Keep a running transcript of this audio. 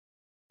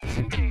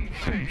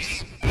Hi,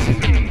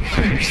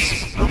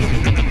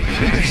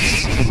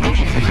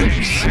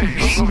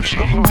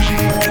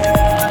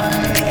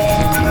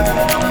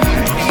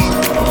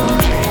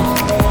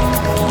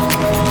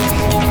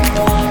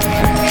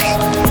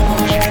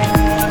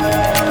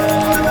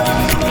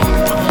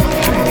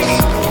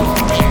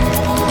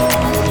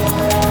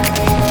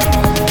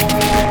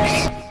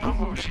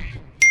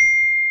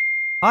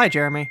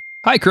 Jeremy.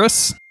 Hi,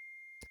 Chris.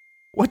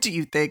 What do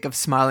you think of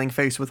smiling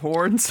face with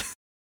horns?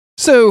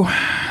 So,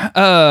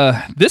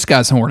 this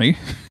guy's horny,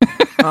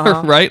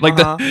 right? Like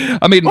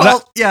I mean, well,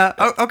 not, yeah,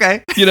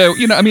 okay. You know,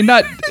 I mean,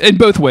 not in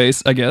both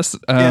ways, I guess.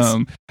 Yes.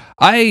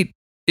 I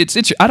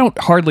don't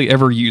hardly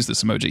ever use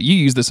this emoji. You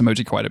use this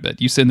emoji quite a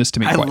bit. You send this to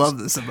me. I twice. love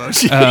this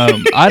emoji.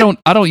 I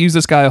don't use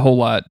this guy a whole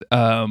lot.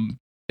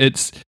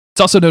 It's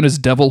also known as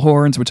devil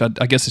horns, which I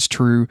guess is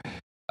true.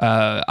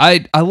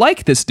 I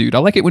like this dude. I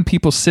like it when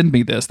people send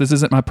me this. This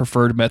isn't my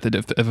preferred method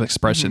of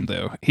expression,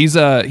 though. He's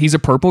a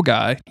purple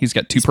guy. He's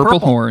got two purple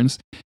horns.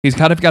 He's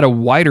kind of got a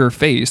wider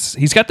face.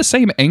 He's got the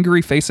same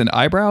angry face and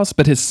eyebrows,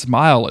 but his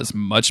smile is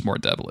much more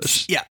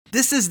devilish. Yeah,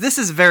 this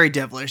is very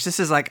devilish. This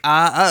is like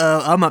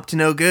I'm up to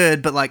no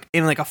good, but like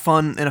in a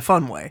fun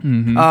way.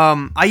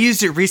 Mm-hmm. I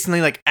used it recently,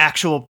 like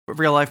actual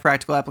real life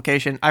practical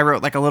application. I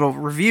wrote like a little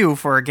review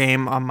for a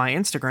game on my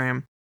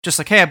Instagram. Just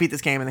like, hey, I beat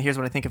this game, and here's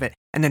what I think of it.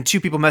 And then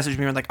 2 people messaged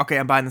me and were like, okay,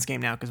 I'm buying this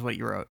game now because what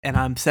you wrote. And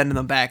I'm sending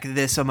them back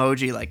this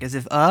emoji, like as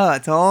if,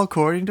 it's all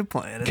according to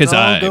plan. Because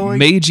I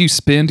made you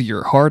spend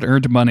your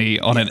hard-earned money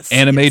on an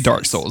anime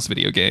Dark Souls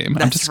video game.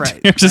 That's right.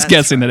 I'm just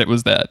guessing that it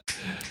was that.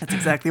 That's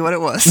exactly what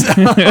it was.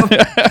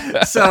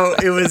 So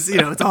it was,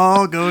 it's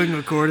all going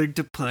according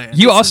to plan.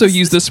 You also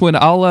use this one.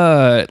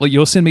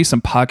 You'll send me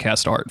some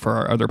podcast art for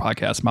our other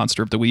podcast,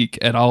 Monster of the Week,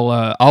 and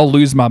I'll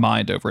lose my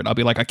mind over it. I'll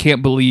be like, I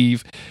can't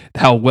believe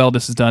how well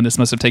this is done. This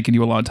must have taken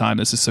you a long time.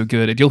 This is so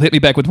good. And you'll hit me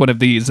back with one of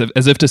these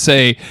as if to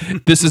say,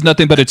 this is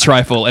nothing but a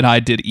trifle and I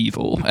did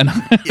evil. And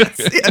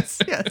yes.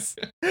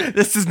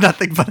 This is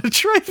nothing but a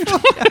trifle.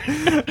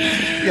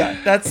 Yeah,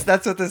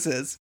 that's what this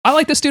is. I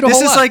like this dude a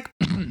whole lot.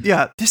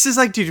 This is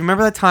like, dude,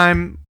 remember that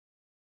time?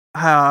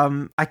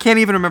 I can't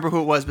even remember who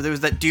it was, but there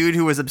was that dude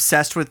who was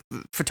obsessed with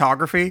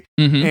photography,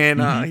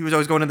 and he was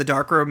always going in the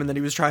dark room, and then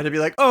he was trying to be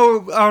like,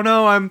 oh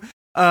no, I'm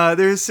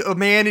there's a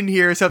man in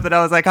here or something.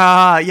 I was like,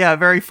 yeah,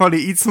 very funny.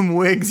 Eat some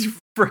wings, you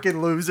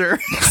freaking loser.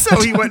 So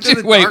he went to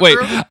the dark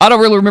room. I don't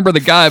really remember the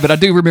guy, but I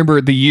do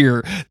remember the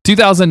year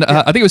 2000.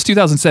 I think it was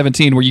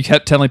 2017 where you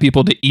kept telling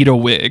people to eat a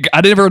wig. I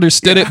never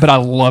understood it, but I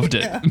loved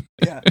it.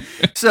 Yeah.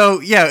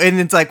 So and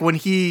it's like when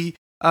he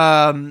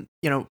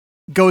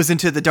goes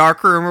into the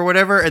dark room or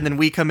whatever, and then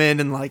we come in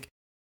and like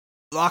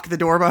lock the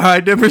door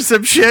behind him or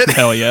some shit.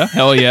 Hell yeah.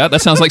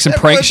 That sounds like some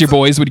pranks your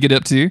boys would get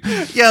up to.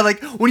 Yeah,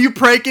 like when you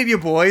pranking your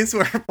boys,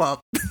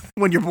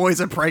 when your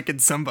boys are pranking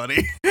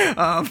somebody.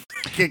 I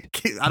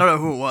don't know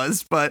who it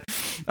was, but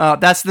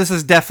this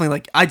is definitely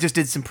like, I just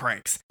did some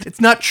pranks. It's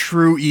not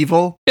true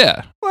evil.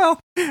 Yeah. Well,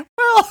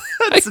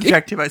 that's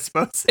subjective, I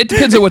suppose. It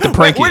depends on what the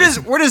prank is.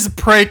 Where does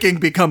pranking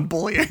become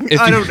bullying?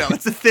 I don't know.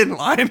 It's a thin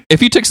line.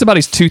 If you took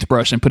somebody's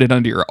toothbrush and put it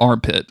under your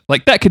armpit,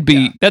 like that could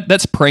be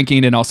that's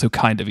pranking and also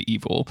kind of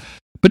evil.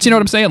 But you know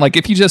what I'm saying? Like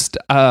if you just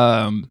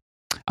I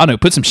don't know,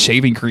 put some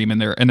shaving cream in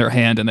their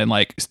hand and then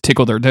like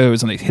tickle their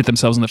nose and they hit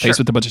themselves in the face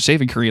with a bunch of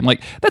shaving cream,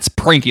 like that's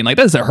pranking. Like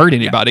that doesn't hurt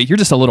anybody. You're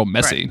just a little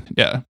messy. Right.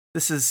 Yeah.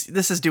 This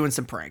is doing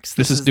some pranks.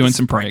 This is doing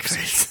some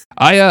pranks.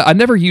 I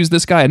never use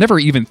this guy. I never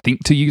even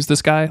think to use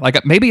this guy.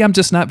 Like maybe I'm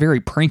just not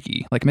very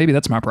pranky. Like maybe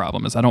that's my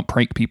problem is I don't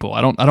prank people.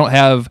 I don't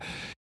have.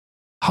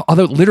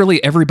 Although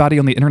literally everybody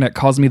on the internet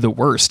calls me the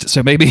worst,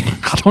 so maybe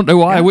I don't know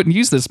why I wouldn't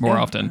use this more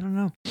often. I don't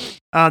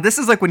know. This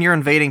is like when you're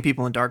invading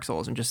people in Dark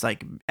Souls and just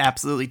like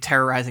absolutely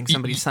terrorizing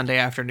somebody Sunday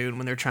afternoon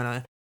when they're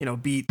trying to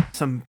beat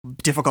some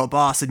difficult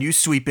boss, and you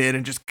sweep in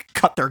and just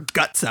cut their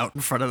guts out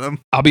in front of them.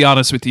 I'll be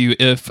honest with you.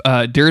 If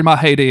during my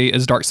heyday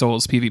as Dark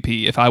Souls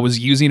PvP, if I was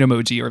using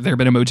emoji or if there had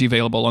been emoji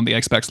available on the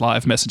Xbox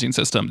Live messaging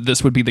system,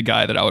 this would be the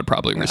guy that I would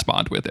probably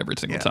respond with every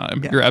single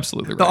time. Yeah. You're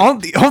absolutely right.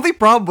 The only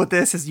problem with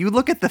this is you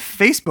look at the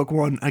Facebook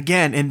one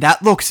again, and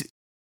that looks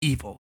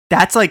evil.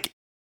 That's like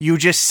you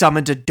just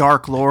summoned a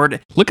Dark Lord.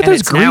 Look at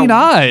those green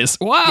eyes.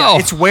 Wow. Yeah,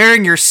 it's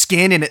wearing your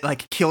skin and it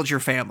like killed your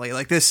family.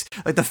 Like this,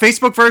 like the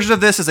Facebook version of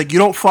this is like, you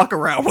don't fuck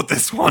around with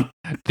this one.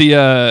 Do you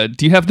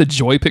have the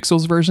Joy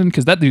Pixels version?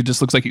 Because that dude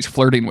just looks like he's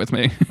flirting with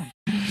me.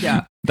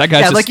 Yeah. That guy.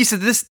 Yeah, like you said,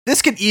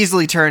 this could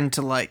easily turn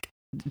to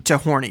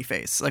horny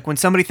face. Like when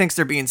somebody thinks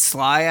they're being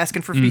sly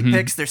asking for feet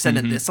pics, they're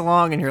sending this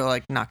along and you're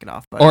like, knock it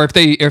off, buddy. Or if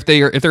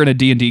they're in a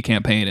D&D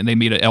campaign and they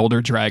meet an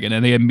elder dragon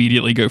and they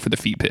immediately go for the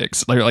feet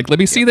pics. They're like, let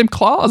me see them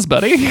claws,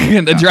 buddy.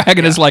 And the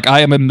dragon is like,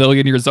 I am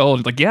 1,000,000 years old.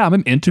 It's like, yeah, I'm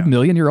into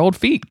 1,000,000-year-old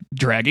feet,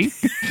 draggy.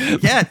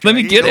 Yeah, let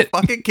me get it.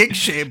 Fucking kick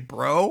shape,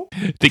 bro.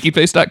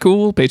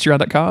 Thinkyface.cool,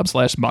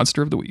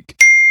 patreon.com/monster of the week.